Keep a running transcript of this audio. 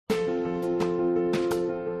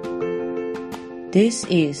This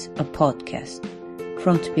is a podcast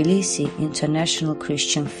from Tbilisi International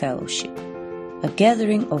Christian Fellowship, a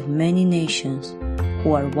gathering of many nations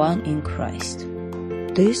who are one in Christ.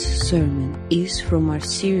 This sermon is from our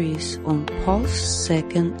series on Paul's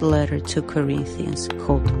second letter to Corinthians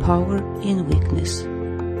called Power in Weakness.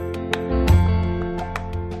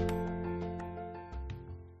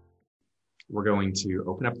 We're going to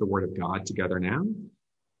open up the Word of God together now.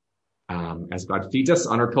 As God feeds us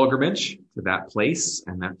on our pilgrimage to that place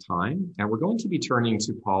and that time. And we're going to be turning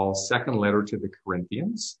to Paul's second letter to the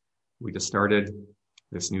Corinthians. We just started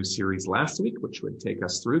this new series last week, which would take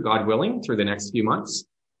us through, God willing, through the next few months.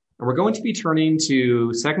 And we're going to be turning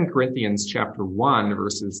to 2 Corinthians chapter 1,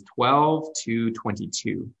 verses 12 to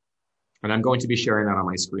 22. And I'm going to be sharing that on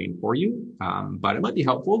my screen for you. But it might be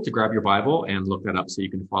helpful to grab your Bible and look that up so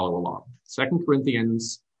you can follow along. 2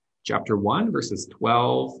 Corinthians chapter 1, verses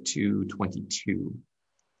 12 to 22.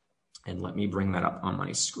 And let me bring that up on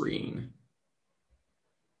my screen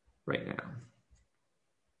right now.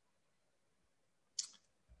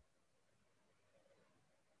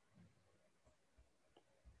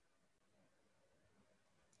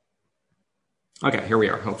 Okay, here we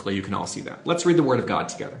are. Hopefully you can all see that. Let's read the Word of God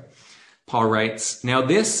together. Paul writes, "Now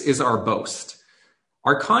this is our boast.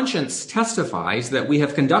 Our conscience testifies that we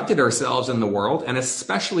have conducted ourselves in the world, and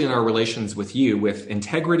especially in our relations with you, with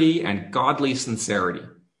integrity and godly sincerity.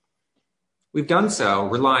 We've done so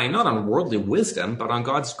relying not on worldly wisdom, but on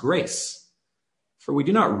God's grace. For we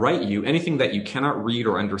do not write you anything that you cannot read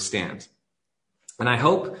or understand. And I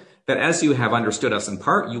hope that as you have understood us in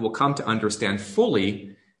part, you will come to understand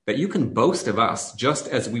fully that you can boast of us just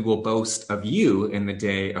as we will boast of you in the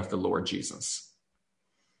day of the Lord Jesus.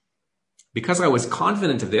 Because I was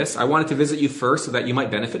confident of this, I wanted to visit you first so that you might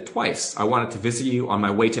benefit twice. I wanted to visit you on my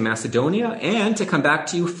way to Macedonia and to come back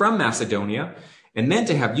to you from Macedonia, and then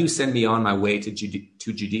to have you send me on my way to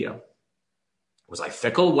Judea. Was I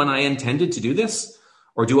fickle when I intended to do this?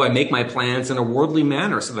 Or do I make my plans in a worldly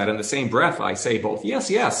manner so that in the same breath I say both yes,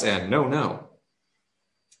 yes, and no, no?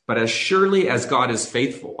 But as surely as God is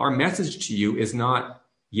faithful, our message to you is not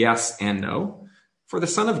yes and no. For the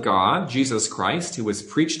Son of God, Jesus Christ, who was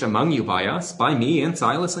preached among you by us, by me and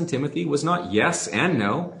Silas and Timothy, was not yes and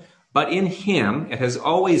no, but in him it has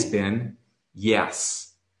always been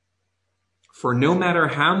yes. For no matter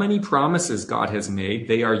how many promises God has made,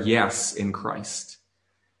 they are yes in Christ.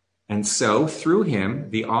 And so through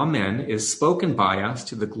him, the Amen is spoken by us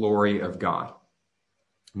to the glory of God.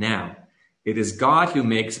 Now, it is God who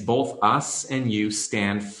makes both us and you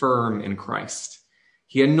stand firm in Christ.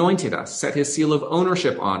 He anointed us, set his seal of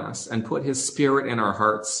ownership on us, and put his Spirit in our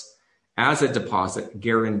hearts as a deposit,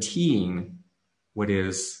 guaranteeing what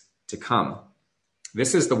is to come."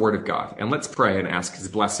 This is the Word of God. And let's pray and ask his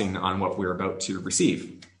blessing on what we're about to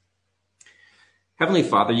receive. Heavenly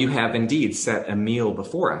Father, you have indeed set a meal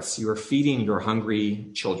before us. You are feeding your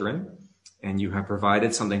hungry children, and you have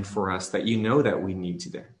provided something for us that you know that we need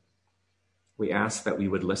today. We ask that we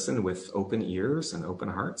would listen with open ears and open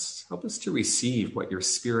hearts. Help us to receive what your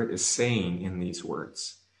Spirit is saying in these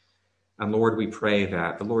words. And Lord, we pray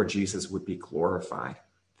that the Lord Jesus would be glorified,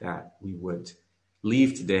 that we would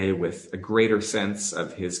leave today with a greater sense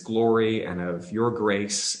of his glory and of your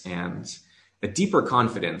grace and a deeper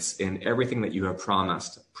confidence in everything that you have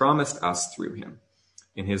promised us through him.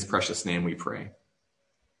 In his precious name we pray.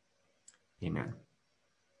 Amen.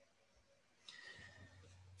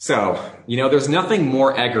 So, there's nothing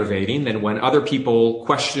more aggravating than when other people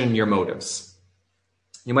question your motives.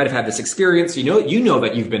 You might have had this experience. You know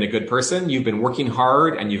that you've been a good person. You've been working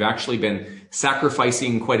hard and you've actually been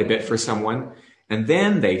sacrificing quite a bit for someone. And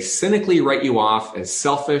then they cynically write you off as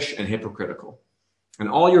selfish and hypocritical. And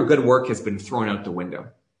all your good work has been thrown out the window.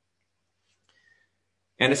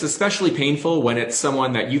 And it's especially painful when it's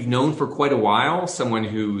someone that you've known for quite a while, someone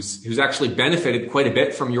who's actually benefited quite a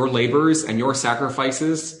bit from your labors and your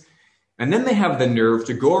sacrifices. And then they have the nerve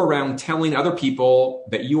to go around telling other people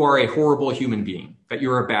that you are a horrible human being, that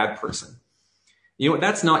you're a bad person.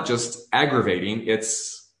 That's not just aggravating,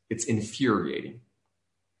 it's infuriating.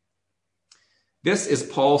 This is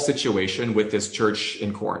Paul's situation with this church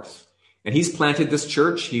in Corinth. And he's planted this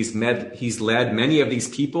church. He's led many of these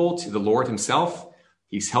people to the Lord himself.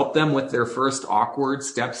 He's helped them with their first awkward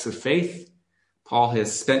steps of faith. Paul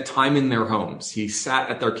has spent time in their homes. He's sat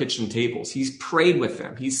at their kitchen tables. He's prayed with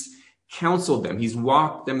them. He's counseled them. He's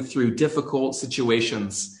walked them through difficult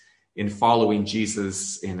situations in following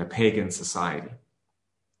Jesus in a pagan society.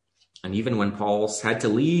 And even when Paul's had to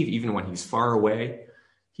leave, even when he's far away,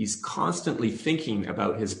 he's constantly thinking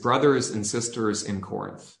about his brothers and sisters in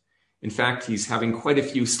Corinth. In fact, he's having quite a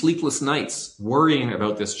few sleepless nights worrying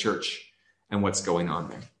about this church and what's going on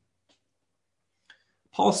there.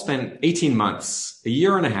 Paul spent 18 months, a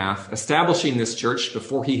year and a half, establishing this church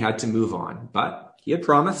before he had to move on. But he had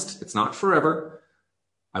promised, it's not forever,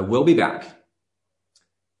 I will be back.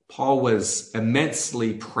 Paul was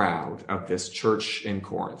immensely proud of this church in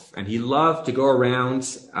Corinth, and he loved to go around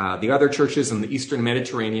the other churches in the Eastern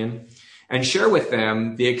Mediterranean and share with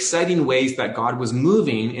them the exciting ways that God was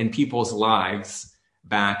moving in people's lives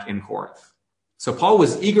back in Corinth. So Paul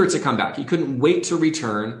was eager to come back. He couldn't wait to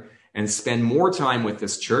return and spend more time with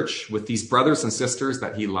this church, with these brothers and sisters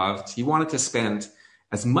that he loved. He wanted to spend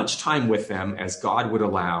as much time with them as God would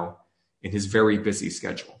allow in his very busy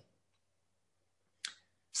schedule.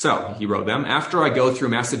 So he wrote them, after I go through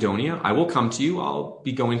Macedonia, I will come to you. I'll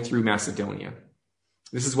be going through Macedonia.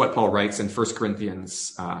 This is what Paul writes in 1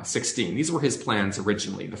 Corinthians 16. These were his plans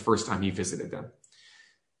originally, the first time he visited them.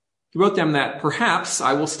 He wrote them that perhaps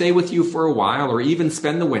I will stay with you for a while or even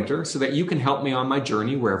spend the winter so that you can help me on my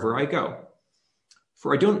journey wherever I go.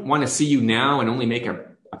 For I don't want to see you now and only make a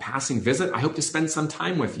passing visit. I hope to spend some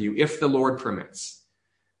time with you if the Lord permits.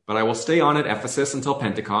 But I will stay on at Ephesus until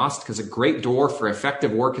Pentecost because a great door for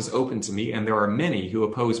effective work is open to me and there are many who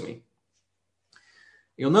oppose me.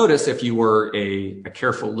 You'll notice if you were a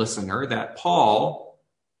careful listener that Paul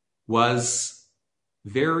was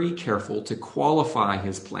very careful to qualify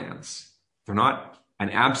his plans. They're not an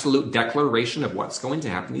absolute declaration of what's going to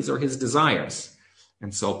happen. These are his desires.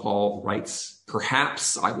 And so Paul writes,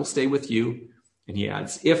 perhaps I will stay with you. And he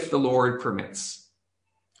adds, if the Lord permits.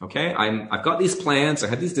 Okay, I've got these plans. I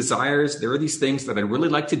have these desires. There are these things that I'd really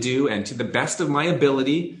like to do. And to the best of my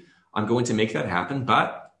ability, I'm going to make that happen.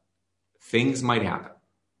 But things might happen.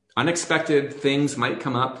 Unexpected things might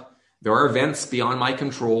come up. There are events beyond my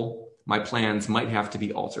control. My plans might have to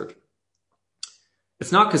be altered.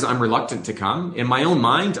 It's not because I'm reluctant to come. In my own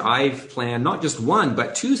mind, I've planned not just one,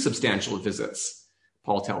 but 2 substantial visits,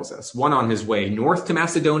 Paul tells us. One on his way north to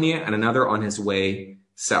Macedonia and another on his way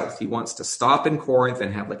south. He wants to stop in Corinth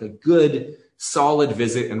and have like a good, solid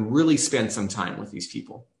visit and really spend some time with these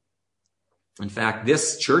people. In fact,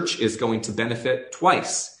 this church is going to benefit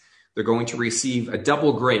twice. They're going to receive a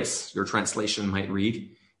double grace, your translation might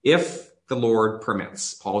read, if the Lord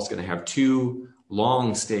permits. Paul's going to have 2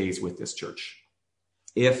 long stays with this church.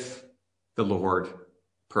 If the Lord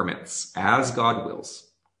permits, as God wills.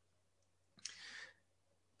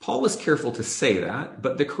 Paul was careful to say that,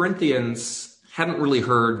 but the Corinthians hadn't really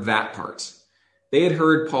heard that part. They had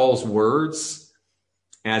heard Paul's words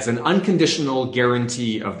as an unconditional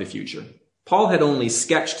guarantee of the future. Paul had only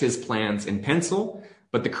sketched his plans in pencil,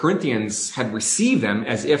 but the Corinthians had received them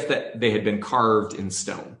as if that they had been carved in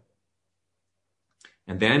stone.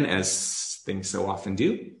 And then, as things so often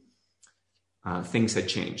do, things had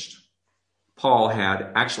changed. Paul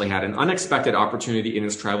had actually had an unexpected opportunity in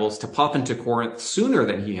his travels to pop into Corinth sooner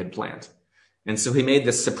than he had planned. And so he made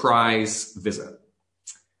this surprise visit.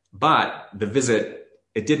 But the visit,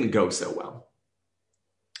 it didn't go so well.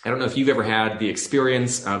 I don't know if you've ever had the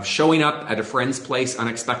experience of showing up at a friend's place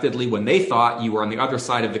unexpectedly when they thought you were on the other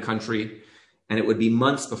side of the country, and it would be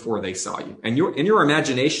months before they saw you. And in your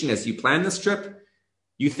imagination, as you plan this trip,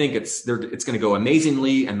 you think it's going to go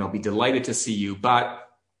amazingly and they'll be delighted to see you, but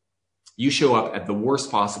you show up at the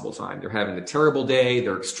worst possible time. They're having a terrible day.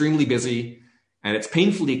 They're extremely busy. And it's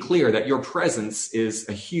painfully clear that your presence is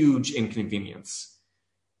a huge inconvenience.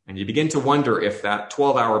 And you begin to wonder if that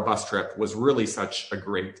 12-hour bus trip was really such a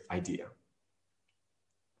great idea.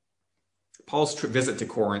 Paul's visit to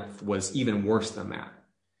Corinth was even worse than that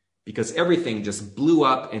because everything just blew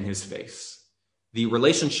up in his face. The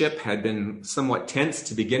relationship had been somewhat tense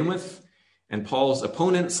to begin with, and Paul's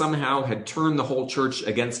opponent somehow had turned the whole church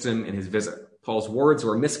against him in his visit. Paul's words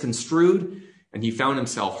were misconstrued, and he found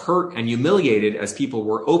himself hurt and humiliated as people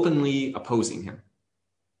were openly opposing him.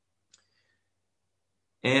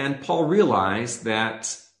 And Paul realized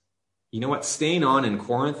that, staying on in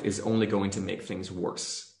Corinth is only going to make things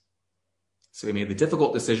worse. So he made the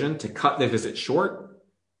difficult decision to cut the visit short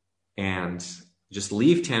and just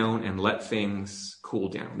leave town and let things cool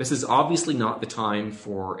down. This is obviously not the time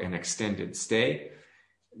for an extended stay.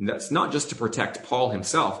 And that's not just to protect Paul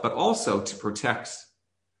himself, but also to protect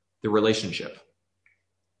the relationship.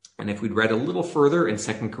 And if we'd read a little further in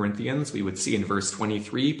 2 Corinthians, we would see in verse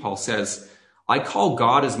 23, Paul says, I call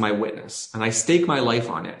God as my witness, and I stake my life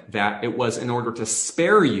on it, that it was in order to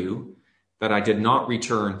spare you that I did not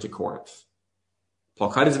return to Corinth.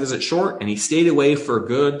 Paul cut his visit short, and he stayed away for a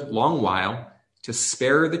good long while to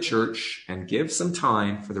spare the church and give some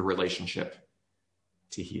time for the relationship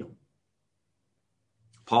to heal.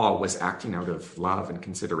 Paul was acting out of love and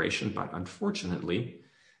consideration, but unfortunately,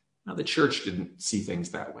 the church didn't see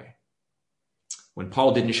things that way. When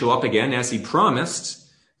Paul didn't show up again as he promised,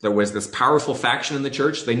 there was this powerful faction in the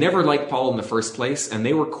church. They never liked Paul in the first place, and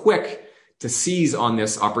they were quick to seize on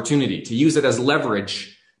this opportunity, to use it as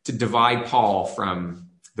leverage to divide Paul from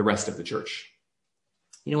the rest of the church.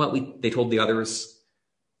 You know what they told the others?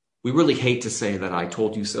 We really hate to say that I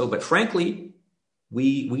told you so, but frankly,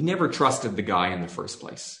 we never trusted the guy in the first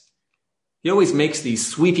place. He always makes these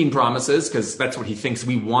sweeping promises because that's what he thinks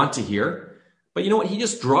we want to hear. But you know what? He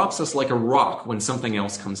just drops us like a rock when something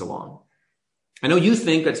else comes along. I know you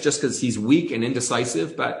think that's just because he's weak and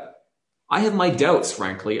indecisive, but I have my doubts,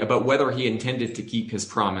 frankly, about whether he intended to keep his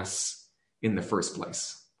promise in the first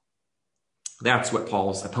place. That's what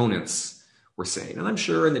Paul's opponents were saying. And I'm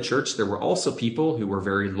sure in the church there were also people who were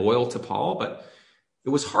very loyal to Paul, but it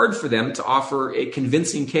was hard for them to offer a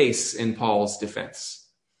convincing case in Paul's defense.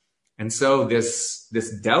 And so this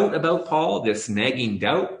doubt about Paul, this nagging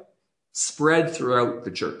doubt, spread throughout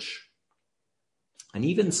the church. And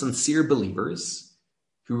even sincere believers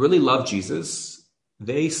who really loved Jesus,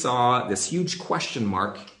 they saw this huge question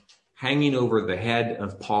mark hanging over the head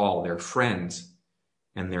of Paul, their friend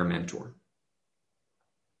and their mentor.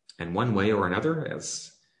 And one way or another,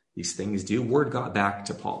 as these things do, word got back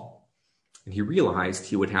to Paul. And he realized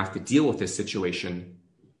he would have to deal with this situation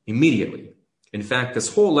immediately. In fact,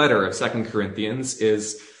 this whole letter of 2 Corinthians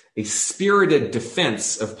is a spirited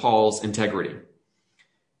defense of Paul's integrity.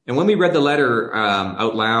 And when we read the letter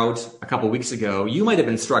out loud a couple weeks ago, you might have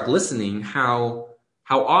been struck listening how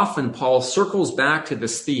often Paul circles back to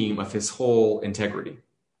this theme of his whole integrity.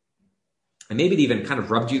 And maybe it even kind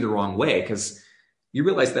of rubbed you the wrong way because you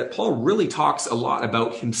realize that Paul really talks a lot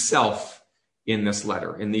about himself in this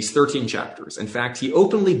letter, in these 13 chapters. In fact, he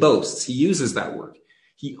openly boasts, he uses that word.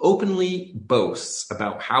 He openly boasts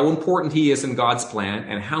about how important he is in God's plan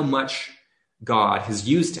and how much God has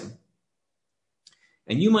used him.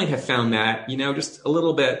 And you might have found that, just a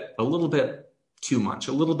little bit too much,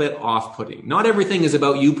 a little bit off-putting. Not everything is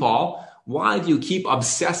about you, Paul. Why do you keep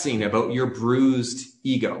obsessing about your bruised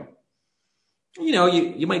ego?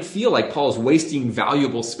 You might feel like Paul's wasting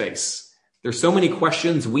valuable space. There's so many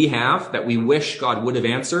questions we have that we wish God would have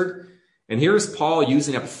answered. And here's Paul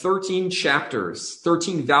using up 13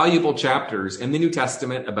 valuable chapters in the New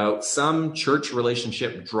Testament about some church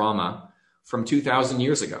relationship drama from 2,000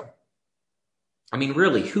 years ago. I mean,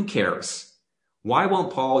 really, who cares? Why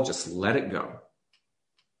won't Paul just let it go?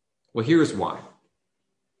 Well, here's why.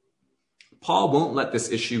 Paul won't let this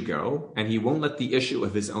issue go, and he won't let the issue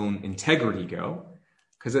of his own integrity go,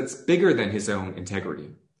 because it's bigger than his own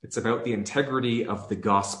integrity. It's about the integrity of the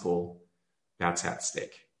gospel that's at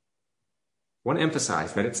stake. I want to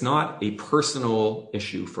emphasize that it's not a personal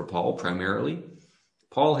issue for Paul primarily.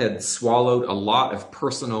 Paul had swallowed a lot of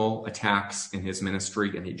personal attacks in his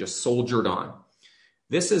ministry, and he just soldiered on.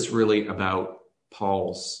 This is really about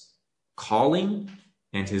Paul's calling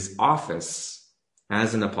and his office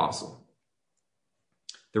as an apostle.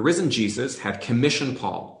 The risen Jesus had commissioned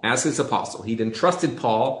Paul as his apostle. He'd entrusted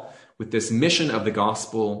Paul with this mission of the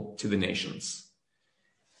gospel to the nations.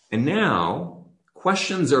 And now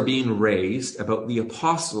questions are being raised about the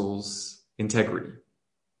apostle's integrity.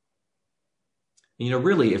 And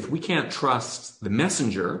really, if we can't trust the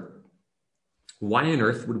messenger, why on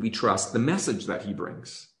earth would we trust the message that he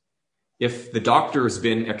brings? If the doctor has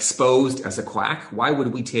been exposed as a quack, why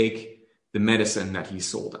would we take the medicine that he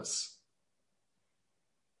sold us?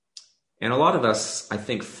 And a lot of us, I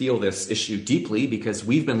think, feel this issue deeply because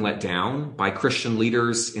we've been let down by Christian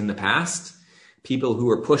leaders in the past, people who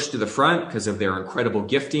were pushed to the front because of their incredible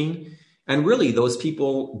gifting. And really, those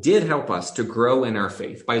people did help us to grow in our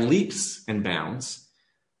faith by leaps and bounds.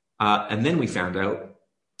 And then we found out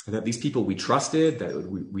that these people we trusted, that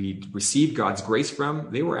we received God's grace from,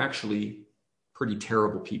 they were actually pretty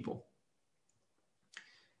terrible people.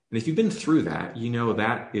 And if you've been through that, you know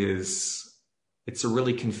it's a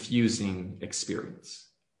really confusing experience.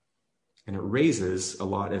 And it raises a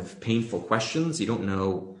lot of painful questions. You don't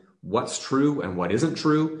know what's true and what isn't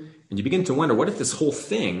true. And you begin to wonder, what if this whole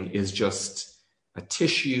thing is just a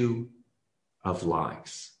tissue of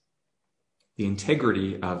lies? The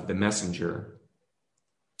integrity of the messenger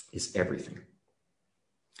is everything.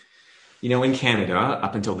 In Canada,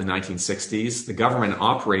 up until the 1960s, the government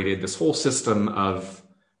operated this whole system of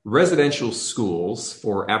residential schools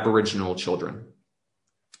for Aboriginal children,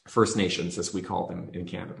 First Nations, as we call them in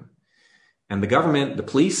Canada. And the government, the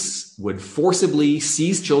police, would forcibly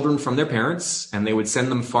seize children from their parents, and they would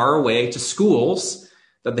send them far away to schools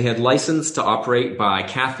that they had licensed to operate by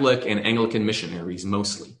Catholic and Anglican missionaries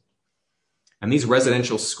mostly. And these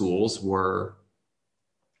residential schools were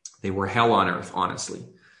hell on earth, honestly.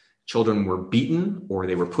 Children were beaten or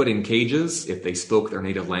they were put in cages if they spoke their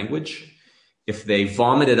native language. If they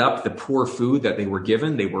vomited up the poor food that they were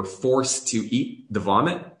given, they were forced to eat the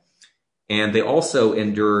vomit. And they also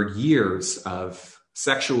endured years of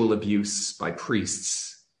sexual abuse by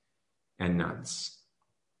priests and nuns.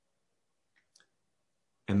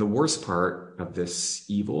 And the worst part of this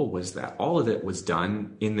evil was that all of it was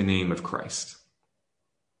done in the name of Christ.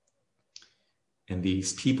 And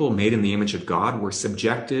these people made in the image of God were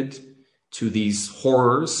subjected to these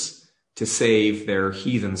horrors to save their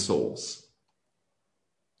heathen souls.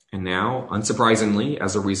 And now, unsurprisingly,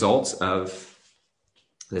 as a result of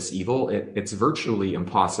this evil, it's virtually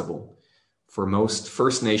impossible for most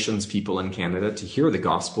First Nations people in Canada to hear the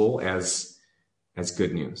gospel as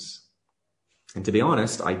good news. And to be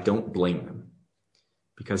honest, I don't blame them,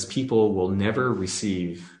 because people will never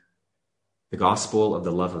receive the gospel of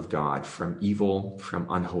the love of God from evil, from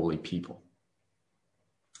unholy people.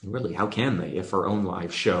 And really, how can they if our own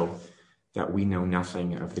lives show that we know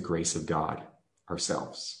nothing of the grace of God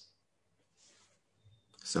ourselves?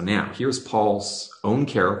 So now, here's Paul's own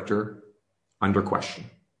character under question.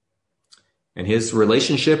 And his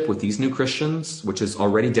relationship with these new Christians, which is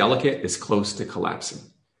already delicate, is close to collapsing.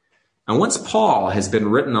 And once Paul has been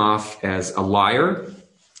written off as a liar,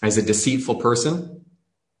 as a deceitful person,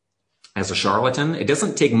 as a charlatan, it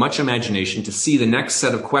doesn't take much imagination to see the next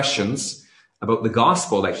set of questions about the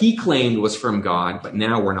gospel that he claimed was from God, but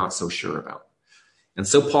now we're not so sure about. And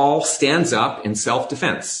so Paul stands up in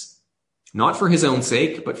self-defense, not for his own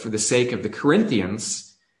sake, but for the sake of the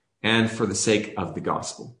Corinthians and for the sake of the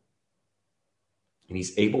gospel. And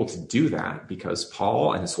he's able to do that because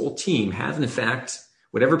Paul and his whole team have, in fact,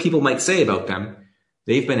 whatever people might say about them,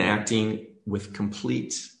 they've been acting with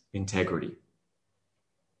complete integrity.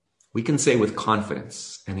 We can say with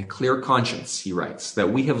confidence and a clear conscience, he writes,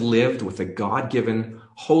 that we have lived with a God-given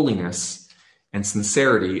holiness and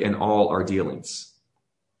sincerity in all our dealings.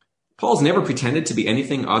 Paul's never pretended to be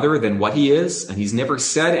anything other than what he is, and he's never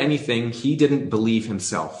said anything he didn't believe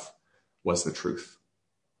himself was the truth.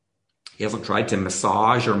 He hasn't tried to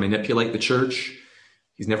massage or manipulate the church.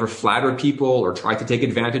 He's never flattered people or tried to take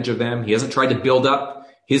advantage of them. He hasn't tried to build up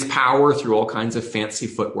his power through all kinds of fancy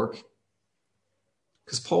footwork.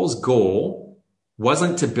 Because Paul's goal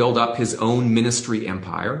wasn't to build up his own ministry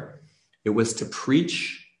empire. It was to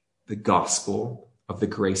preach the gospel of the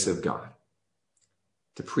grace of God.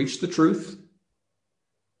 To preach the truth,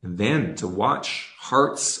 and then to watch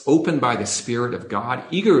hearts opened by the Spirit of God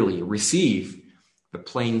eagerly receive the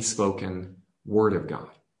plain-spoken word of God.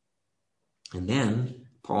 And then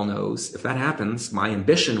Paul knows if that happens, my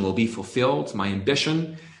ambition will be fulfilled. My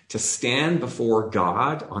ambition to stand before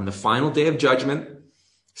God on the final day of judgment,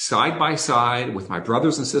 side by side with my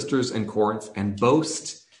brothers and sisters in Corinth, and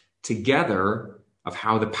boast together of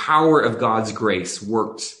how the power of God's grace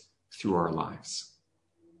worked through our lives.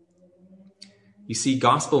 You see,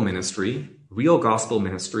 gospel ministry, real gospel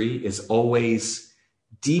ministry, is always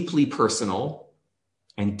deeply personal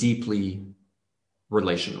and deeply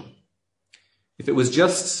relational. If it was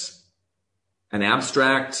just an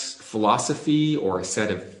abstract philosophy or a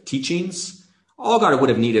set of teachings, all God would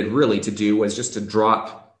have needed really to do was just to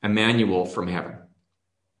drop a manual from heaven.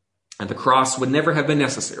 And the cross would never have been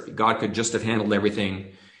necessary. God could just have handled everything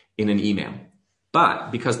in an email.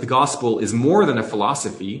 But because the gospel is more than a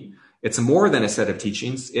philosophy, it's more than a set of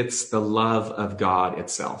teachings, it's the love of God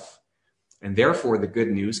itself. And therefore, the good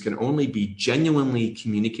news can only be genuinely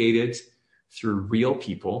communicated through real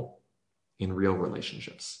people in real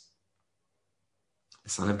relationships. The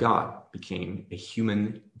Son of God became a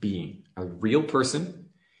human being, a real person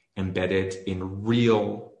embedded in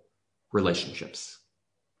real relationships.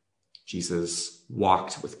 Jesus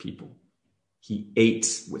walked with people. He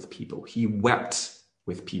ate with people. He wept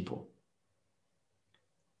with people.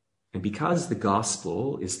 And because the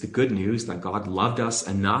gospel is the good news that God loved us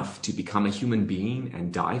enough to become a human being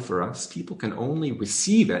and die for us, people can only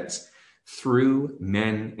receive it through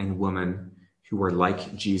men and women who are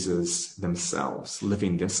like Jesus themselves,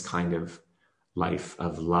 living this kind of life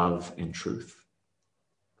of love and truth.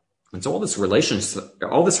 And so all this relationship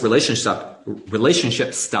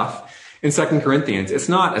stuff in 2 Corinthians, it's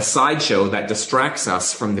not a sideshow that distracts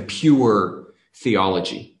us from the pure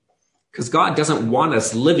theology. Because God doesn't want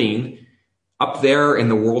us living up there in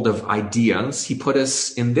the world of ideas. He put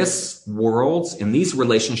us in this world, in these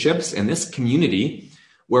relationships, in this community,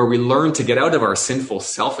 where we learn to get out of our sinful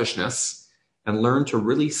selfishness and learn to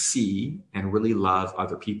really see and really love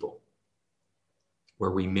other people.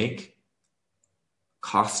 Where we make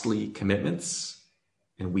costly commitments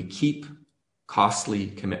and we keep costly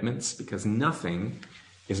commitments, because nothing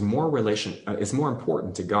is more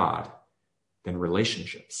important to God than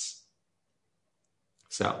relationships.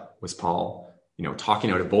 So was Paul,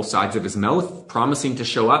 talking out of both sides of his mouth, promising to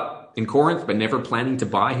show up in Corinth, but never planning to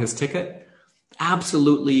buy his ticket?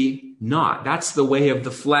 Absolutely not. That's the way of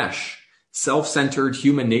the flesh, self-centered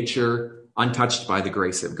human nature, untouched by the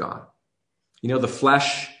grace of God. The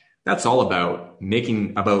flesh, that's all about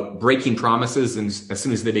breaking promises, and as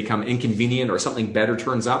soon as they become inconvenient or something better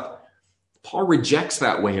turns up, Paul rejects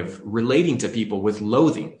that way of relating to people with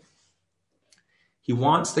loathing. He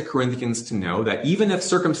wants the Corinthians to know that even if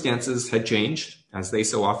circumstances had changed, as they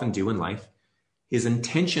so often do in life, his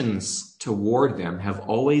intentions toward them have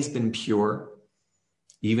always been pure.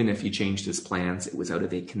 Even if he changed his plans, it was out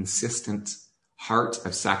of a consistent heart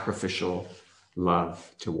of sacrificial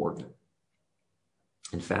love toward them.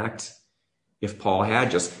 In fact, if Paul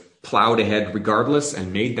had just plowed ahead regardless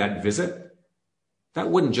and made that visit, that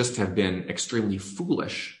wouldn't just have been extremely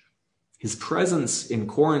foolish. His presence in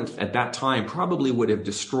Corinth at that time probably would have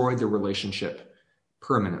destroyed the relationship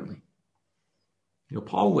permanently.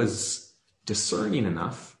 Paul was discerning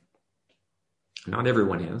enough. Not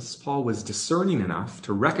everyone is. Paul was discerning enough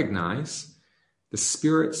to recognize the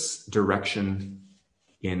Spirit's direction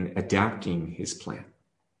in adapting his plan.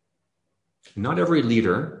 Not every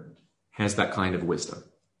leader has that kind of wisdom.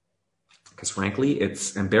 Because frankly,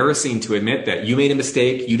 it's embarrassing to admit that you made a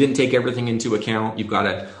mistake, you didn't take everything into account, you've got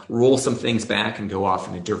to roll some things back and go off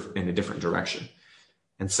in a different direction.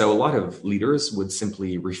 And so a lot of leaders would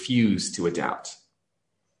simply refuse to adapt.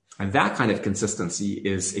 And that kind of consistency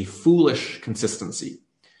is a foolish consistency.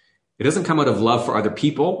 It doesn't come out of love for other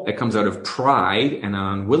people. It comes out of pride and an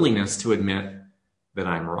unwillingness to admit that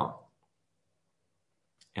I'm wrong.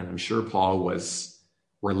 And I'm sure Paul was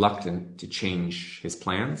reluctant to change his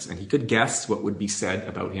plans, and he could guess what would be said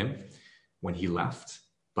about him when he left.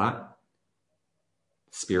 But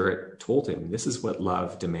the Spirit told him, this is what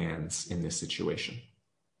love demands in this situation.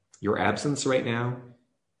 Your absence right now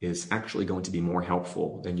is actually going to be more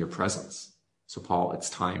helpful than your presence. So Paul, it's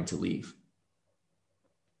time to leave.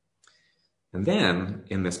 And then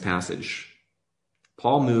in this passage,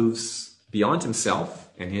 Paul moves beyond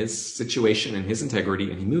himself and his situation and his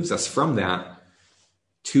integrity, and he moves us from that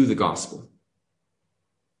to the gospel.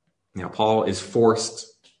 Now, Paul is forced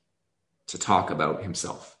to talk about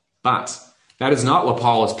himself, but that is not what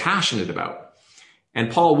Paul is passionate about.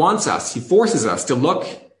 And Paul wants us, he forces us to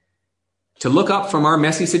look up from our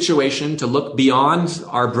messy situation, to look beyond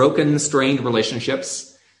our broken, strained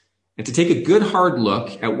relationships, and to take a good hard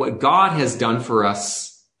look at what God has done for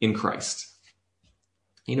us in Christ.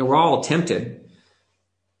 We're all tempted,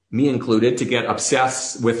 me included, to get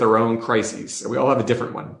obsessed with our own crises. We all have a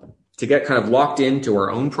different one. To get kind of locked into our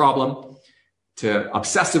own problem, to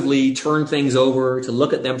obsessively turn things over, to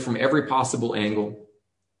look at them from every possible angle,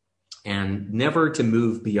 and never to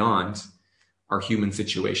move beyond our human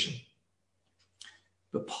situation.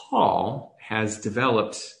 But Paul has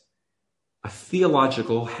developed a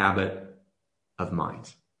theological habit of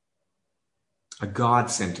mind, a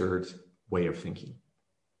God-centered way of thinking.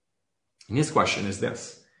 And his question is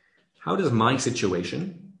this: how does my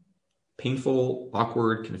situation, painful,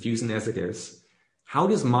 awkward, confusing as it is, how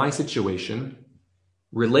does my situation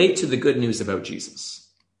relate to the good news about Jesus?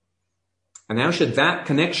 And how should that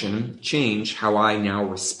connection change how I now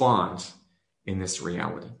respond in this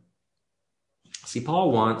reality? See,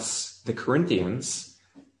 Paul wants the Corinthians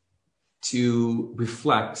to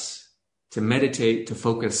reflect, to meditate, to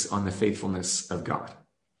focus on the faithfulness of God.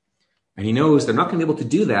 And he knows they're not going to be able to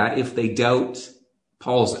do that if they doubt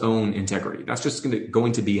Paul's own integrity. That's just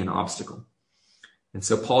going to be an obstacle. And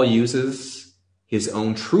so Paul uses his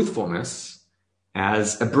own truthfulness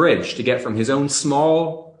as a bridge to get from his own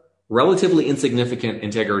small, relatively insignificant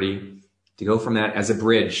integrity, to go from that as a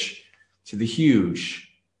bridge to the huge,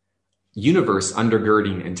 universe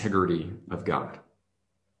undergirding integrity of God.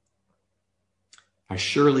 As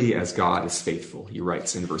surely as God is faithful, he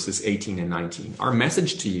writes in verses 18 and 19, our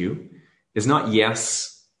message to you is not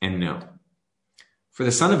yes and no. For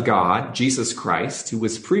the Son of God, Jesus Christ, who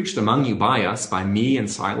was preached among you by us, by me and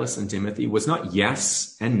Silas and Timothy, was not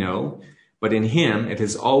yes and no, but in him it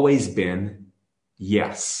has always been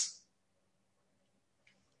yes.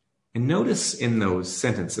 And notice in those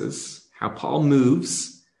sentences how Paul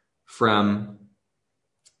moves from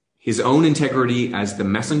his own integrity as the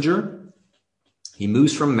messenger. He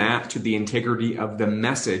moves from that to the integrity of the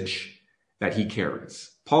message that he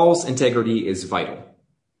carries. Paul's integrity is vital,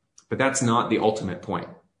 but that's not the ultimate point.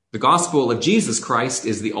 The gospel of Jesus Christ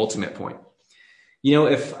is the ultimate point.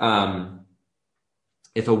 If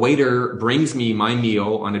a waiter brings me my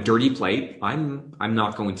meal on a dirty plate, I'm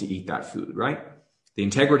not going to eat that food, right? The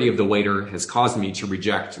integrity of the waiter has caused me to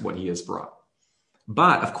reject what he has brought.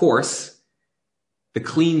 But, of course, the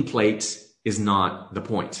clean plate is not the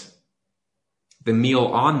point. The meal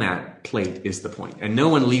on that plate is the point. And no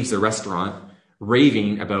one leaves a restaurant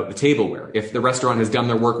raving about the tableware. If the restaurant has done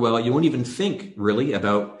their work well, you won't even think really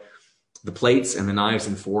about the plates and the knives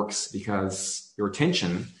and forks because your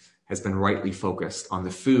attention has been rightly focused on the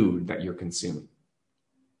food that you're consuming.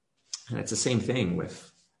 And it's the same thing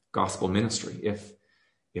with gospel ministry.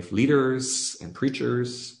 If leaders and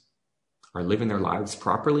preachers are living their lives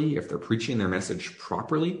properly, if they're preaching their message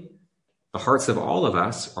properly, the hearts of all of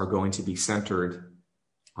us are going to be centered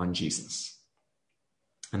on Jesus.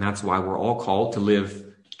 And that's why we're all called to live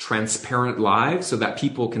transparent lives so that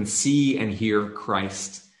people can see and hear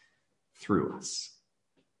Christ through us.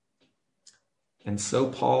 And so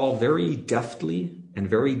Paul very deftly and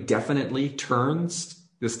very definitely turns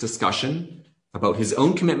this discussion about his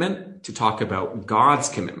own commitment to talk about God's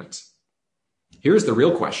commitment. Here's the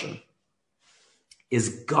real question.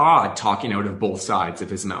 Is God talking out of both sides of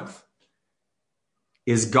his mouth?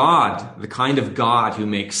 Is God the kind of God who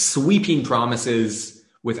makes sweeping promises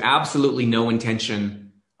with absolutely no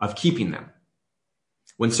intention of keeping them?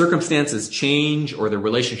 When circumstances change or the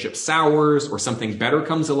relationship sours or something better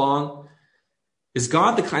comes along, is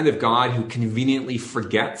God the kind of God who conveniently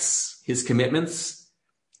forgets his commitments?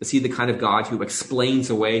 Is he the kind of God who explains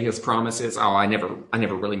away his promises? Oh, I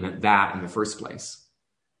never really meant that in the first place.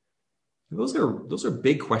 Those are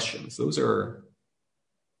big questions. Those are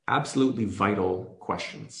absolutely vital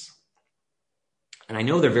questions. And I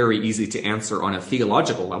know they're very easy to answer on a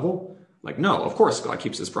theological level. Like, no, of course God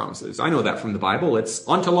keeps his promises. I know that from the Bible. It's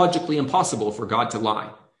ontologically impossible for God to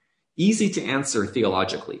lie. Easy to answer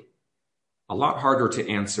theologically. A lot harder to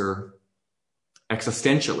answer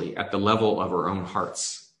existentially at the level of our own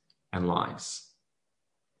hearts and lives.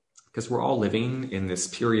 Because we're all living in this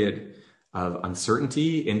period of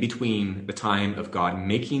uncertainty in between the time of God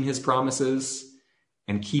making his promises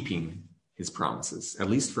and keeping his promises, at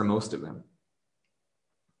least for most of them.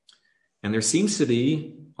 And there seems to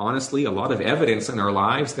be, honestly, a lot of evidence in our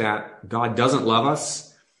lives that God doesn't love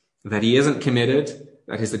us, that he isn't committed,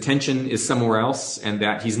 that his attention is somewhere else, and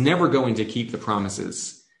that he's never going to keep the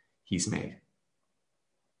promises he's made.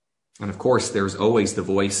 And of course, there's always the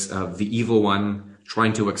voice of the evil one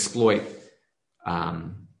trying to exploit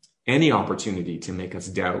any opportunity to make us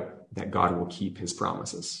doubt that God will keep his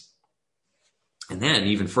promises. And then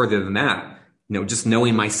even further than that, just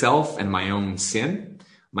knowing myself and my own sin,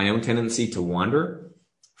 my own tendency to wander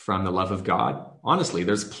from the love of God. Honestly,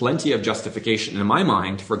 there's plenty of justification in my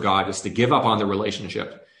mind for God just to give up on the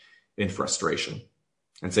relationship in frustration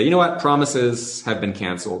and say, you know what, promises have been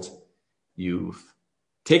canceled. You've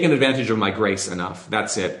taken advantage of my grace enough.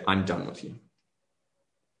 That's it. I'm done with you.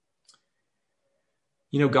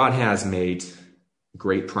 God has made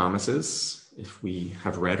great promises if we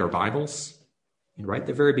have read our Bibles. And right at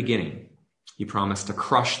the very beginning, he promised to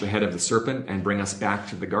crush the head of the serpent and bring us back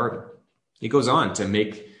to the garden. He goes on to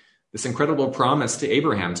make this incredible promise to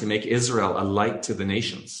Abraham to make Israel a light to the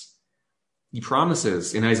nations. He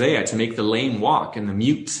promises in Isaiah to make the lame walk and the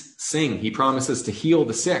mute sing. He promises to heal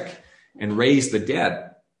the sick and raise the dead.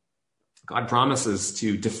 God promises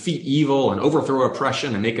to defeat evil and overthrow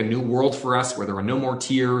oppression and make a new world for us where there are no more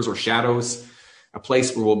tears or shadows, a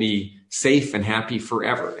place where we'll be safe and happy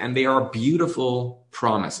forever. And they are beautiful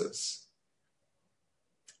promises.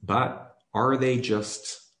 But are they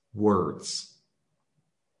just words?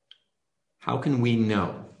 How can we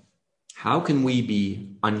know? How can we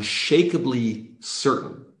be unshakably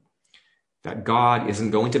certain that God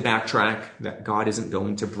isn't going to backtrack, that God isn't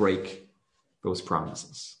going to break those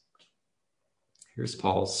promises? Here's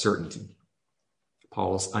Paul's certainty,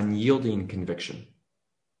 Paul's unyielding conviction.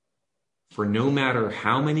 For no matter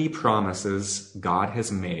how many promises God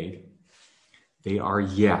has made, they are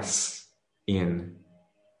yes in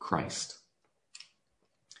Christ.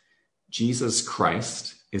 Jesus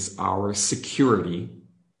Christ is our security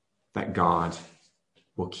that God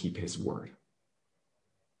will keep his word.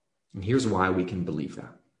 And here's why we can believe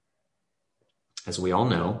that. As we all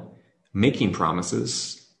know, making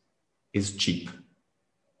promises is cheap.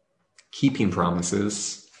 Keeping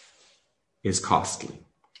promises is costly.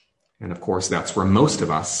 And of course, that's where most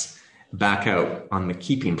of us back out on the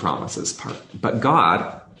keeping promises part. But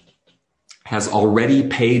God has already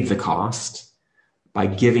paid the cost by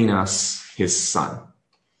giving us his Son.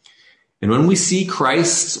 And when we see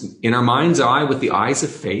Christ in our mind's eye with the eyes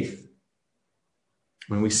of faith,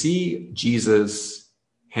 when we see Jesus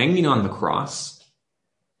hanging on the cross,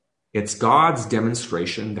 it's God's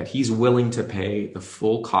demonstration that he's willing to pay the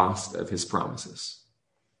full cost of his promises.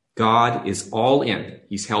 God is all in.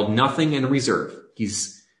 He's held nothing in reserve.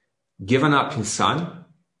 He's given up his son,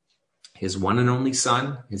 his one and only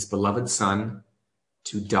son, his beloved son,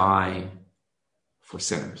 to die for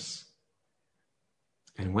sinners.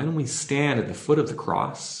 And when we stand at the foot of the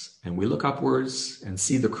cross and we look upwards and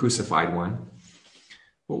see the crucified one,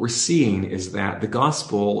 what we're seeing is that the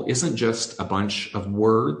gospel isn't just a bunch of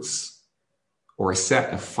words or a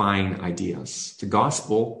set of fine ideas. The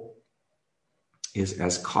gospel is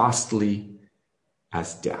as costly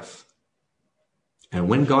as death. And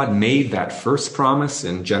when God made that first promise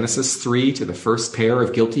in Genesis 3 to the first pair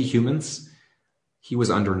of guilty humans, he was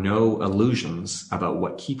under no illusions about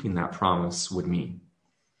what keeping that promise would mean.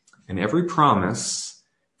 And every promise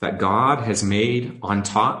that God has made on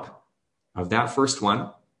top of that first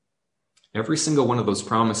one, every single one of those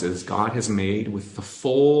promises God has made with the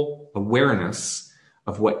full awareness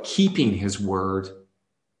of what keeping his word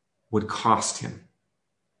would cost him.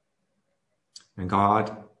 And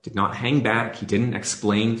God did not hang back. He didn't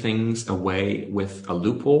explain things away with a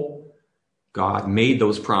loophole. God made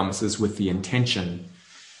those promises with the intention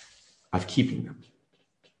of keeping them.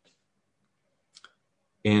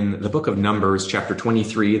 In the book of Numbers, chapter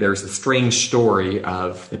 23, there's a strange story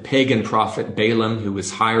of the pagan prophet Balaam, who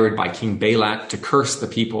was hired by King Balak to curse the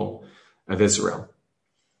people of Israel.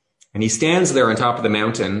 And he stands there on top of the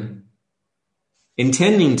mountain,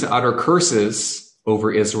 intending to utter curses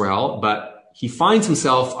over Israel, but he finds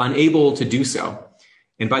himself unable to do so.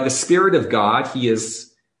 And by the Spirit of God,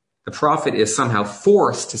 the prophet is somehow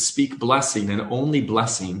forced to speak blessing and only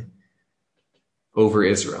blessing over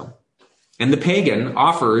Israel. And the pagan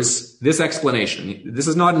offers this explanation. This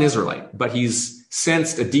is not an Israelite, but he's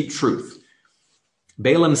sensed a deep truth.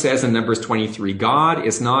 Balaam says in Numbers 23, God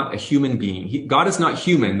is not a human being. God is not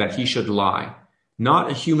human that he should lie, not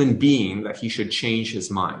a human being that he should change his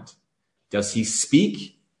mind. Does he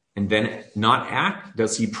speak and then not act?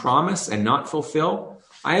 Does he promise and not fulfill?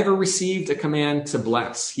 I have received a command to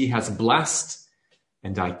bless. He has blessed,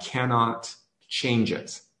 and I cannot change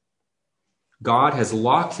it. God has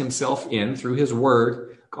locked himself in through his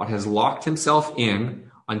word. God has locked himself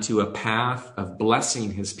in onto a path of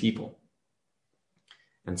blessing his people.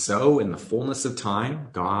 And so in the fullness of time,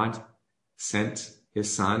 God sent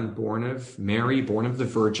his son, born of Mary, born of the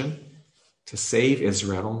Virgin, to save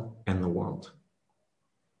Israel and the world.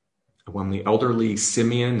 When the elderly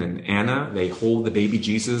Simeon and Anna, they hold the baby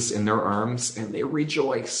Jesus in their arms and they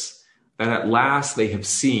rejoice that at last they have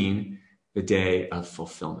seen the day of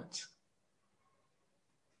fulfillment.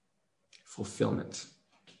 Fulfillment.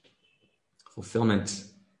 Fulfillment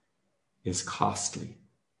is costly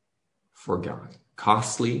for God,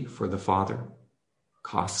 costly for the Father,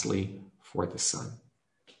 costly for the Son.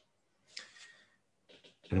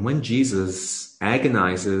 And when Jesus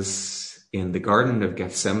agonizes in the Garden of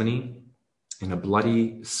Gethsemane in a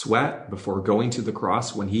bloody sweat before going to the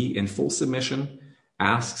cross, when he, in full submission,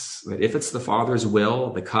 asks that if it's the Father's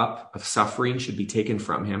will, the cup of suffering should be taken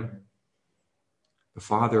from him, the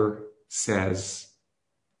Father says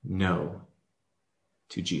no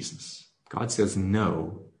to Jesus. God says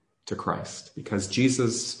no to Christ because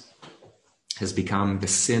Jesus has become the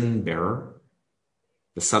sin bearer,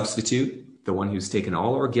 the substitute, the one who's taken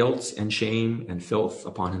all our guilt and shame and filth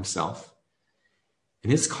upon himself.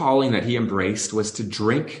 And his calling that he embraced was to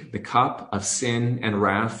drink the cup of sin and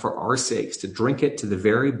wrath for our sakes, to drink it to the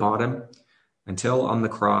very bottom until on the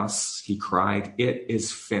cross he cried, "It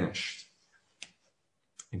is finished."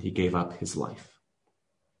 And he gave up his life.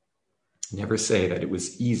 Never say that it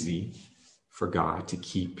was easy for God to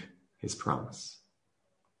keep his promise.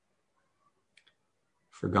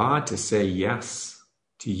 For God to say yes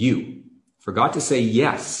to you, for God to say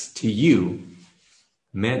yes to you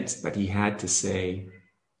meant that he had to say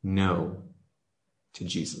no to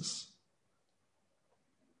Jesus.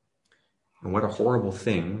 And what a horrible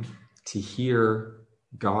thing to hear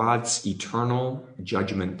God's eternal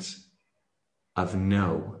judgment of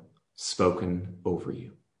no spoken over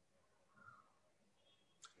you.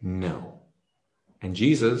 No. And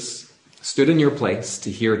Jesus stood in your place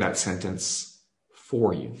to hear that sentence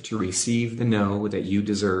for you, to receive the no that you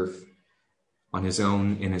deserve on his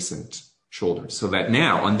own innocent shoulders. So that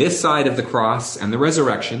now, on this side of the cross and the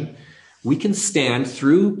resurrection, we can stand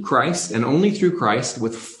through Christ and only through Christ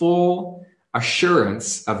with full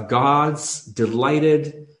assurance of God's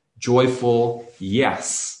delighted, joyful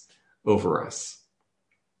yes over us.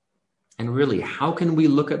 And really, how can we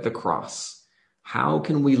look at the cross? How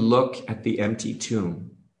can we look at the empty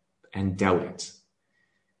tomb and doubt it?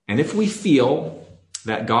 And if we feel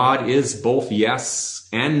that God is both yes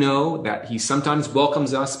and no, that he sometimes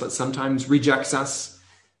welcomes us, but sometimes rejects us,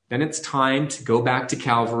 then it's time to go back to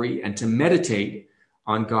Calvary and to meditate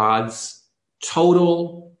on God's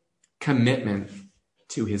total commitment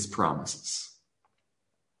to his promises.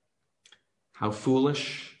 How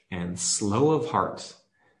foolish and slow of heart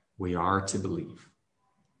we are to believe.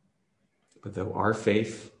 But though our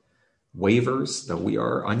faith wavers, though we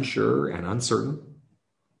are unsure and uncertain,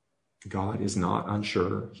 God is not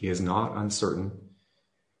unsure, he is not uncertain,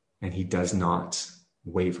 and he does not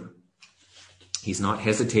waver. He's not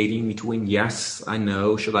hesitating between, yes, I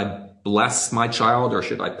know, should I bless my child or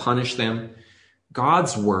should I punish them?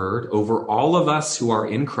 God's word over all of us who are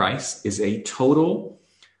in Christ is a total,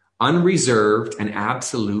 unreserved, and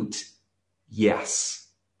absolute yes.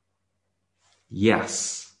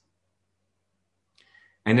 Yes.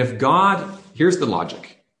 And if God, here's the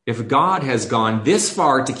logic. If God has gone this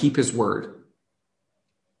far to keep his word,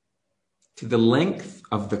 to the length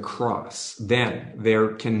of the cross, then there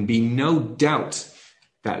can be no doubt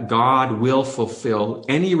that God will fulfill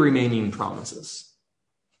any remaining promises.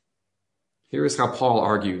 Here is how Paul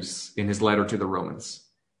argues in his letter to the Romans.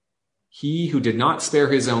 He who did not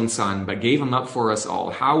spare his own son, but gave him up for us all,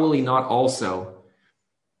 how will he not also,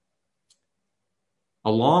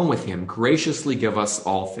 along with him, graciously give us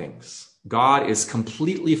all things? God is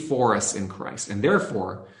completely for us in Christ, and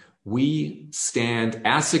therefore we stand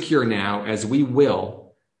as secure now as we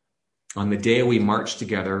will on the day we march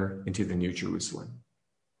together into the New Jerusalem.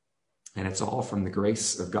 And it's all from the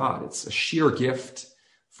grace of God. It's a sheer gift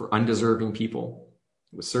for undeserving people.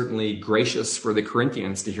 It was certainly gracious for the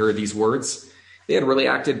Corinthians to hear these words. They had really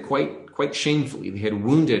acted quite shamefully. They had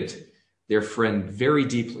wounded their friend very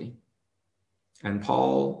deeply. And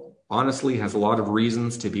Paul honestly has a lot of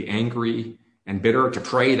reasons to be angry and bitter, to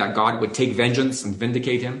pray that God would take vengeance and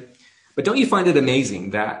vindicate him. But don't you find it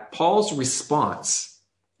amazing that Paul's response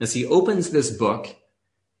as he opens this book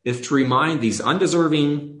is to remind these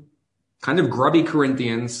undeserving, kind of grubby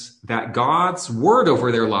Corinthians that God's word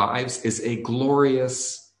over their lives is a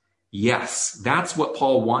glorious yes. That's what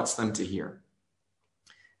Paul wants them to hear.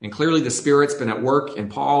 And clearly the Spirit's been at work in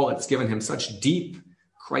Paul. It's given him such deep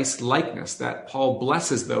Christ-likeness that Paul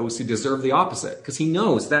blesses those who deserve the opposite, because he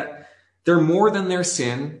knows that they're more than their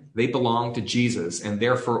sin. They belong to Jesus, and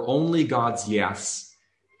therefore only God's yes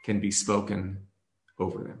can be spoken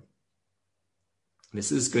over them.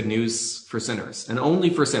 This is good news for sinners, and only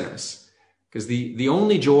for sinners. Because the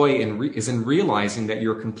only joy is in realizing that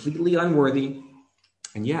you're completely unworthy,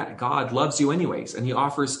 and yet God loves you anyways, and he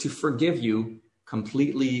offers to forgive you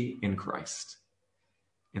completely in Christ.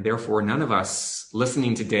 And therefore, none of us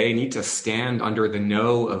listening today need to stand under the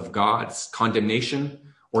no of God's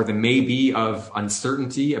condemnation or the maybe of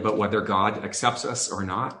uncertainty about whether God accepts us or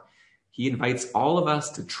not. He invites all of us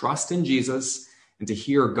to trust in Jesus and to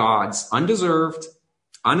hear God's undeserved,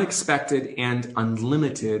 unexpected, and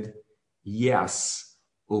unlimited yes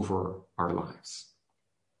over our lives.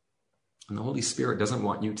 And the Holy Spirit doesn't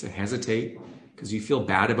want you to hesitate because you feel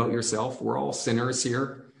bad about yourself. We're all sinners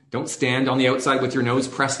here. Don't stand on the outside with your nose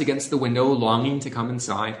pressed against the window, longing to come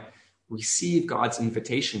inside. Receive God's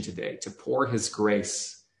invitation today to pour his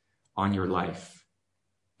grace on your life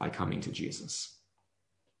by coming to Jesus.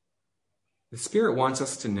 The Spirit wants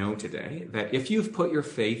us to know today that if you've put your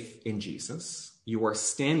faith in Jesus, you are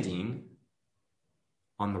standing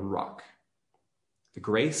on the rock. The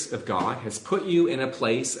grace of God has put you in a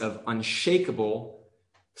place of unshakable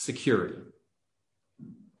security.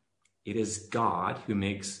 It is God who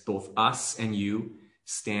makes both us and you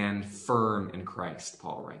stand firm in Christ,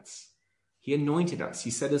 Paul writes. He anointed us. He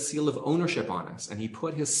set a seal of ownership on us, and he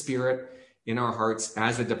put his Spirit in our hearts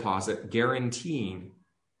as a deposit, guaranteeing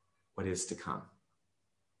what is to come.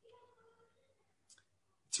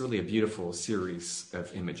 It's really a beautiful series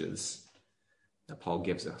of images that Paul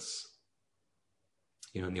gives us.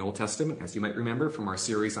 In the Old Testament, as you might remember from our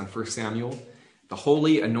series on 1 Samuel, the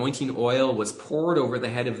holy anointing oil was poured over the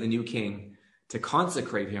head of the new king to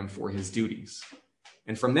consecrate him for his duties.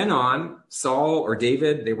 And from then on, Saul or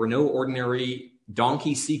David, they were no ordinary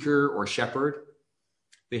donkey seeker or shepherd.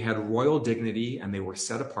 They had royal dignity, and they were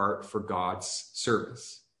set apart for God's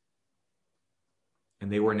service.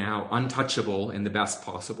 And they were now untouchable in the best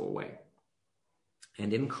possible way.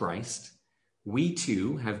 And in Christ, we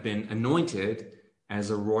too have been anointed as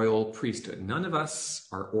a royal priesthood. None of us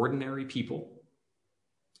are ordinary people.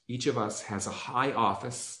 Each of us has a high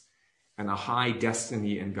office and a high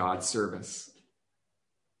destiny in God's service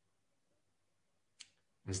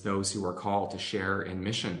as those who are called to share in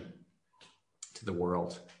mission to the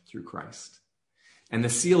world through Christ. And the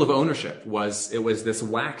seal of ownership was this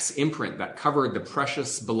wax imprint that covered the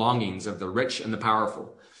precious belongings of the rich and the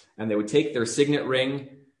powerful. And they would take their signet ring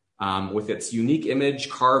with its unique image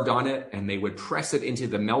carved on it, and they would press it into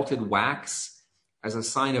the melted wax as a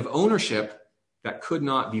sign of ownership that could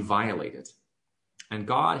not be violated. And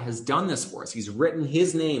God has done this for us. He's written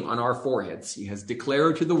his name on our foreheads. He has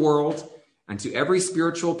declared to the world and to every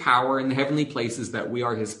spiritual power in the heavenly places that we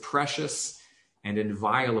are his precious and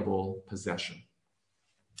inviolable possession.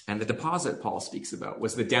 And the deposit Paul speaks about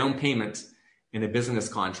was the down payment in a business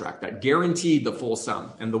contract that guaranteed the full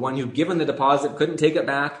sum. And the one who'd given the deposit couldn't take it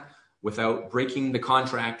back without breaking the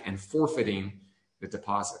contract and forfeiting the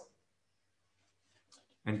deposit.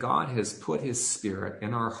 And God has put his Spirit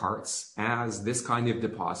in our hearts as this kind of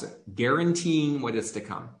deposit, guaranteeing what is to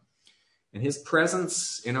come. And his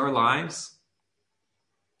presence in our lives,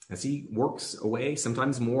 as he works away,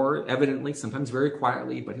 sometimes more evidently, sometimes very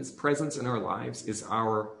quietly, but his presence in our lives is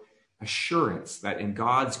our assurance that in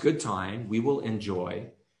God's good time, we will enjoy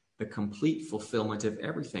the complete fulfillment of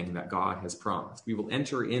everything that God has promised. We will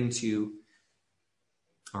enter into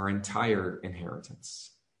our entire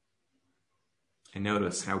inheritance. And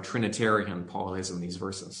notice how Trinitarian Paul is in these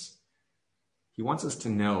verses. He wants us to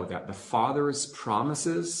know that the Father's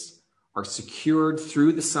promises are secured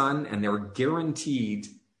through the Son, and they're guaranteed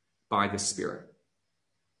by the Spirit.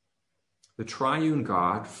 The triune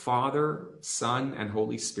God, Father, Son, and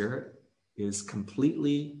Holy Spirit, is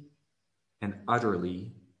completely and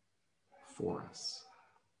utterly for us.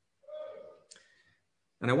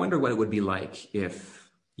 And I wonder what it would be like if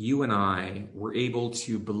you and I were able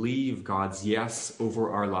to believe God's yes over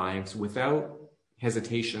our lives without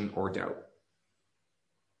hesitation or doubt.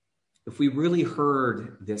 If we really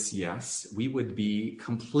heard this yes, we would be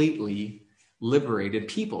completely liberated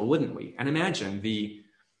people, wouldn't we? And imagine the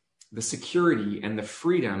security and the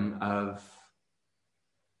freedom of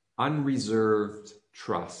unreserved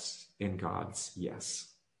trust in God's yes.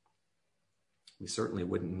 We certainly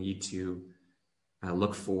wouldn't need to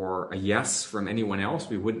look for a yes from anyone else.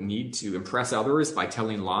 We wouldn't need to impress others by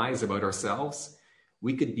telling lies about ourselves.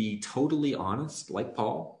 We could be totally honest, like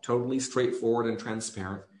Paul, totally straightforward and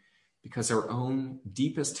transparent, because our own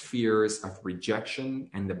deepest fears of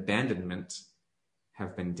rejection and abandonment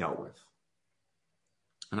have been dealt with.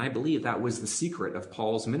 And I believe that was the secret of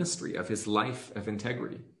Paul's ministry, of his life of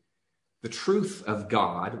integrity. The truth of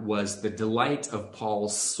God was the delight of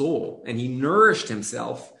Paul's soul, and he nourished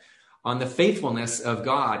himself on the faithfulness of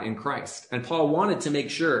God in Christ. And Paul wanted to make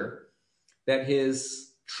sure that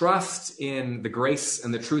his trust in the grace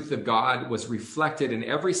and the truth of God was reflected in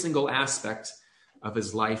every single aspect of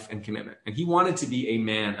his life and commitment. And he wanted to be a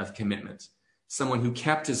man of commitment, someone who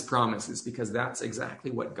kept his promises, because that's exactly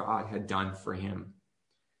what God had done for him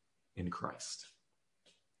in Christ.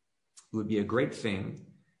 It would be a great thing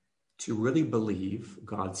to really believe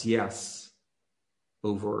God's yes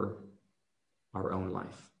over our own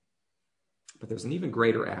life. But there's an even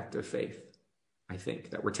greater act of faith, I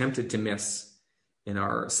think, that we're tempted to miss in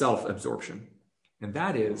our self-absorption. And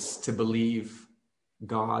that is to believe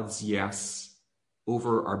God's yes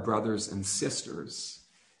over our brothers and sisters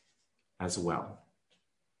as well.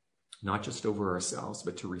 Not just over ourselves,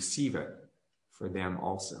 but to receive it for them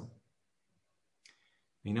also.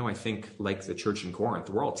 You know, I think like the church in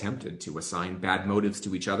Corinth, we're all tempted to assign bad motives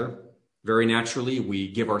to each other. Very naturally, we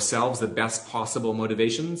give ourselves the best possible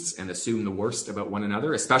motivations and assume the worst about one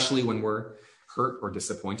another, especially when we're hurt or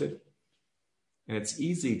disappointed. And it's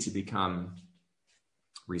easy to become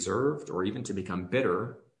reserved or even to become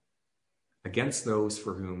bitter against those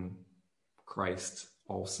for whom Christ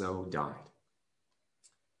also died.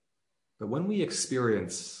 But when we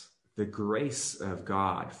experience the grace of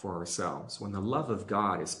God for ourselves, when the love of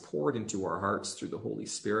God is poured into our hearts through the Holy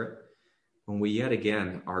Spirit, when we yet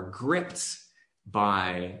again are gripped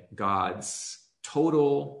by God's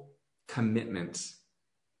total commitment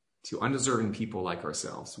to undeserving people like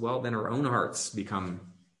ourselves, well, then our own hearts become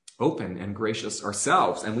open and gracious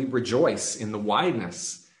ourselves, and we rejoice in the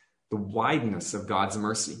wideness of God's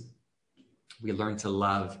mercy. We learn to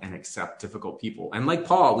love and accept difficult people. And like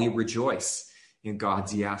Paul, we rejoice in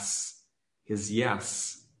God's yes, his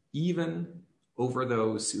yes, even over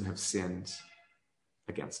those who have sinned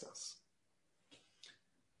against us.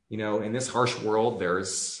 You know, in this harsh world,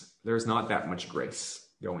 there's not that much grace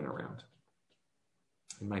going around.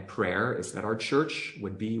 And my prayer is that our church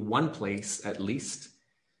would be one place, at least,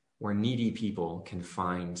 where needy people can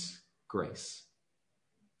find grace.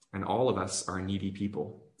 And all of us are needy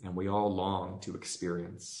people, and we all long to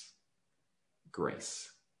experience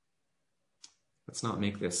grace. Let's not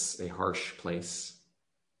make this a harsh place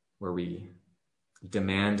where we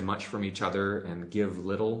demand much from each other and give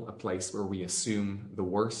little, a place where we assume the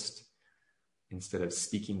worst instead of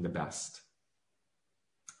speaking the best.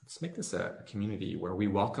 Let's make this a community where we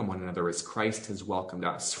welcome one another as Christ has welcomed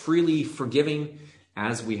us, freely forgiving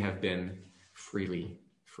as we have been freely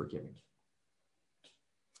forgiven.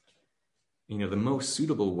 The most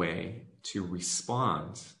suitable way to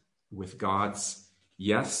respond with God's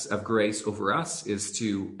yes of grace over us is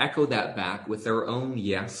to echo that back with our own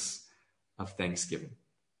yes of thanksgiving.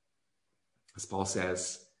 As Paul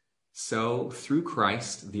says, so through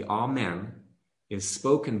Christ, the Amen is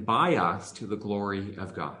spoken by us to the glory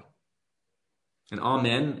of God. And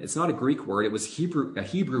Amen, it's not a Greek word. It was a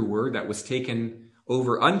Hebrew word that was taken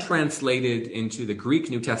over untranslated into the Greek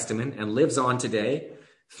New Testament and lives on today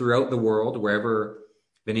throughout the world, wherever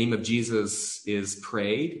the name of Jesus is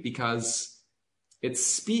prayed, because it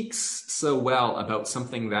speaks so well about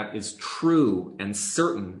something that is true and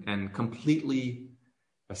certain and completely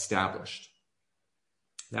established.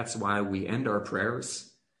 That's why we end our prayers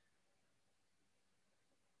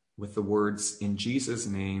with the words, in Jesus'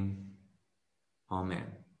 name, Amen,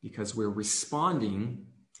 because we're responding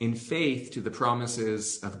in faith to the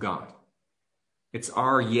promises of God. It's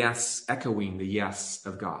our yes echoing the yes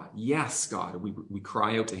of God. Yes, God, we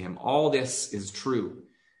cry out to him. All this is true.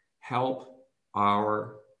 Help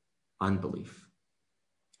our unbelief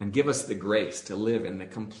and give us the grace to live in the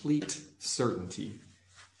complete certainty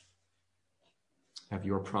of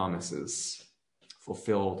your promises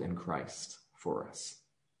fulfilled in Christ for us.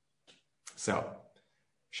 So,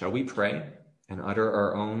 shall we pray and utter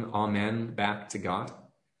our own amen back to God?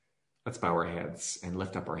 Let's bow our heads and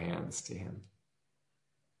lift up our hands to him.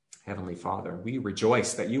 Heavenly Father, we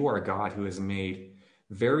rejoice that you are a God who has made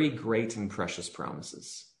very great and precious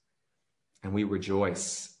promises. And we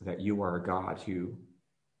rejoice that you are a God who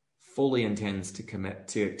fully intends to commit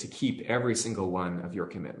to keep every single one of your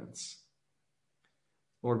commitments.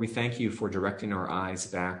 Lord, we thank you for directing our eyes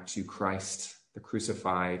back to Christ, the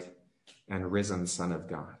crucified and risen Son of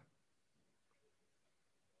God.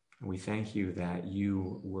 And we thank you that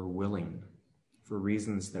you were willing, for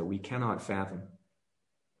reasons that we cannot fathom,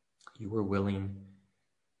 you were willing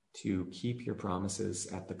to keep your promises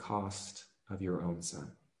at the cost of your own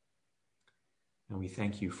Son. And we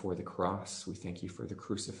thank you for the cross. We thank you for the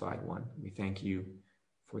crucified one. We thank you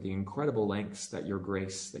for the incredible lengths that your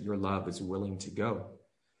grace, that your love is willing to go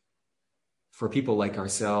for people like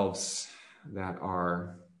ourselves that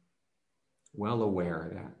are well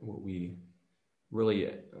aware that what we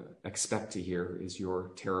really expect to hear is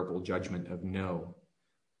your terrible judgment of no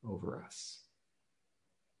over us.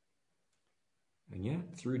 And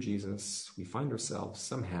yet, through Jesus, we find ourselves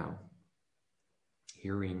somehow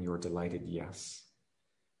hearing your delighted yes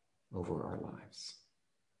over our lives.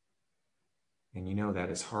 And you know that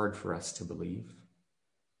is hard for us to believe.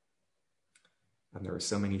 And there are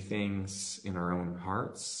so many things in our own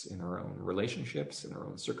hearts, in our own relationships, in our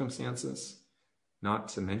own circumstances, not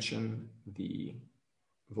to mention the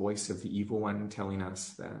voice of the evil one telling us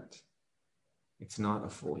that it's not a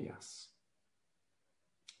full yes.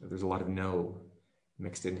 There's a lot of no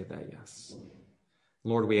mixed into that yes.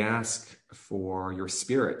 Lord, we ask for your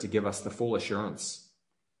Spirit to give us the full assurance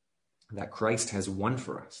that Christ has won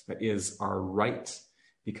for us, that is our right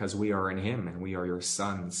because we are in him and we are your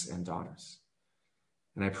sons and daughters.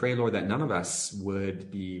 And I pray, Lord, that none of us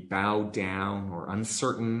would be bowed down or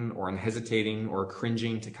uncertain or unhesitating or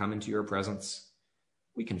cringing to come into your presence.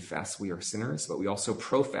 We confess we are sinners, but we also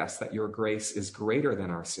profess that your grace is greater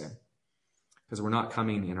than our sin, because we're not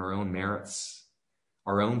coming in our own merits,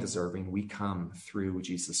 our own deserving. We come through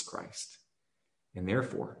Jesus Christ. And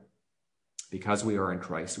therefore, because we are in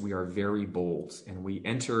Christ, we are very bold and we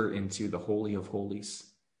enter into the Holy of Holies,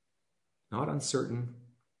 not uncertain,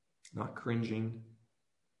 not cringing,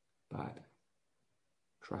 but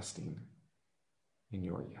trusting in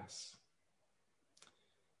your yes.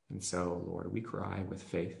 And so, Lord, we cry with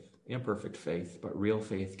faith, imperfect faith, but real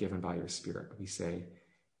faith given by your Spirit. We say,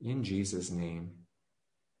 in Jesus' name,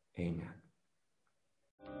 amen.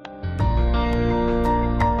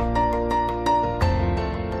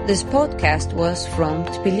 This podcast was from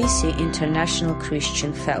Tbilisi International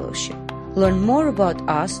Christian Fellowship. Learn more about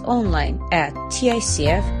us online at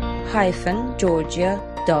ticf-georgia.org.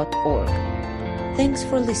 Thanks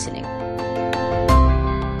for listening.